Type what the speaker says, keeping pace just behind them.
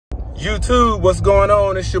YouTube, what's going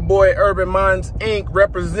on? It's your boy Urban Minds Inc.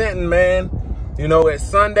 representing, man. You know, it's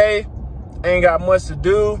Sunday, ain't got much to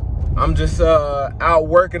do. I'm just out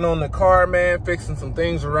working on the car, man, fixing some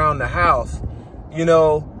things around the house. You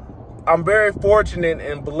know, I'm very fortunate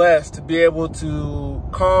and blessed to be able to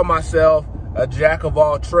call myself a jack of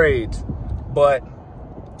all trades. But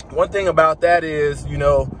one thing about that is, you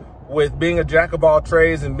know, with being a jack of all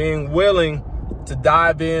trades and being willing to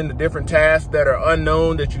dive into different tasks that are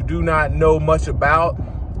unknown, that you do not know much about,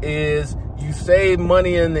 is you save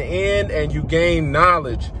money in the end and you gain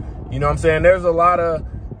knowledge. You know what I'm saying? There's a lot of,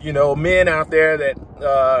 you know, men out there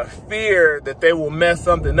that fear that they will mess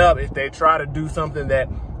something up if they try to do something that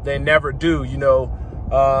they never do. You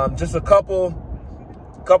know, just a couple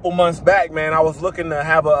months back, man, I was looking to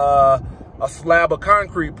have a slab of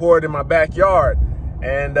concrete poured in my backyard.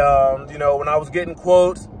 And, you know, when I was getting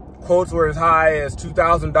quotes were as high as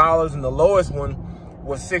 $2,000 and the lowest one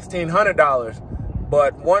was $1,600.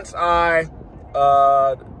 But once I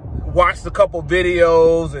watched a couple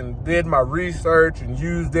videos and did my research and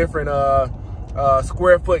used different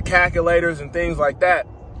square foot calculators and things like that,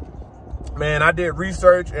 man, I did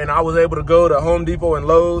research and I was able to go to Home Depot and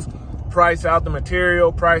Lowe's, price out the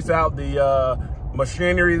material, price out the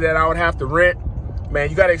machinery that I would have to rent. Man,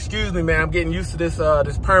 you gotta excuse me, man. I'm getting used to this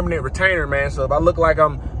this permanent retainer, man. So if I look like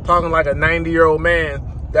I'm talking like a 90-year-old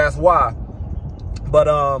man, that's why. But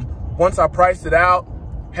once I priced it out,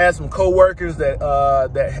 had some coworkers that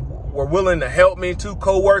that were willing to help me. 2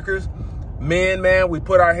 coworkers, men, man. We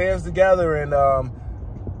put our hands together, and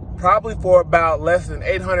probably for about less than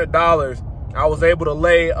 $800, I was able to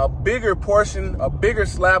lay a bigger portion, a bigger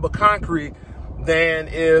slab of concrete than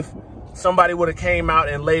if somebody would have came out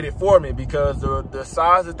and laid it for me, because the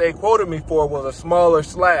size that they quoted me for was a smaller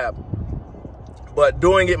slab. But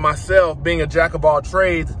doing it myself, being a jack of all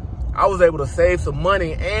trades, I was able to save some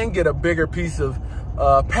money and get a bigger piece of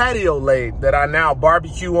patio laid that I now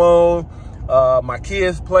barbecue on, my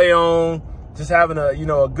kids play on, just having a, you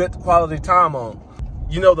know, a good quality time on.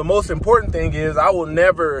 You know, the most important thing is I will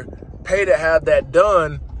never pay to have that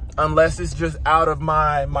done unless it's just out of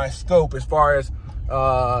my scope, as far as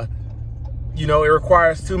you know, it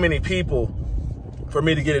requires too many people for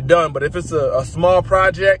me to get it done. But if it's a small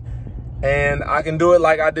project and I can do it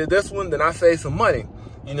like I did this one, then I save some money.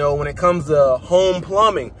 You know, when it comes to home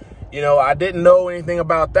plumbing, you know, I didn't know anything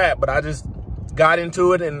about that, but I just got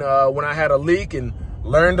into it. And when I had a leak and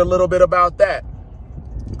learned a little bit about that,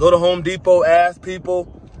 go to Home Depot, ask the people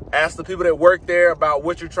that work there about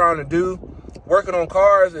what you're trying to do. Working on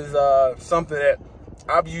cars is something that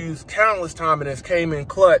I've used countless times, and it's came in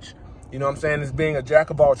clutch. You know what I'm saying? It's being a jack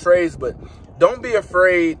of all trades. But don't be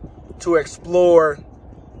afraid to explore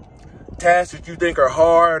tasks that you think are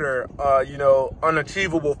hard or, you know,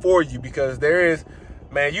 unachievable for you, because there is,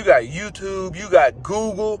 man, you got YouTube, you got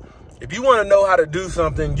Google. If you want to know how to do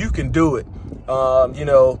something, you can do it. You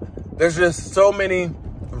know, there's just so many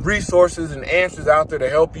resources and answers out there to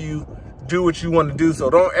help you do what you want to do. So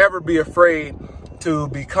don't ever be afraid to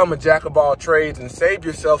become a jack of all trades and save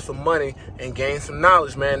yourself some money and gain some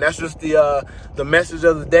knowledge, man. That's just the message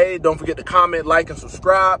of the day. Don't forget to comment, like, and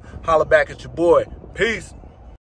subscribe. Holla back at your boy. Peace.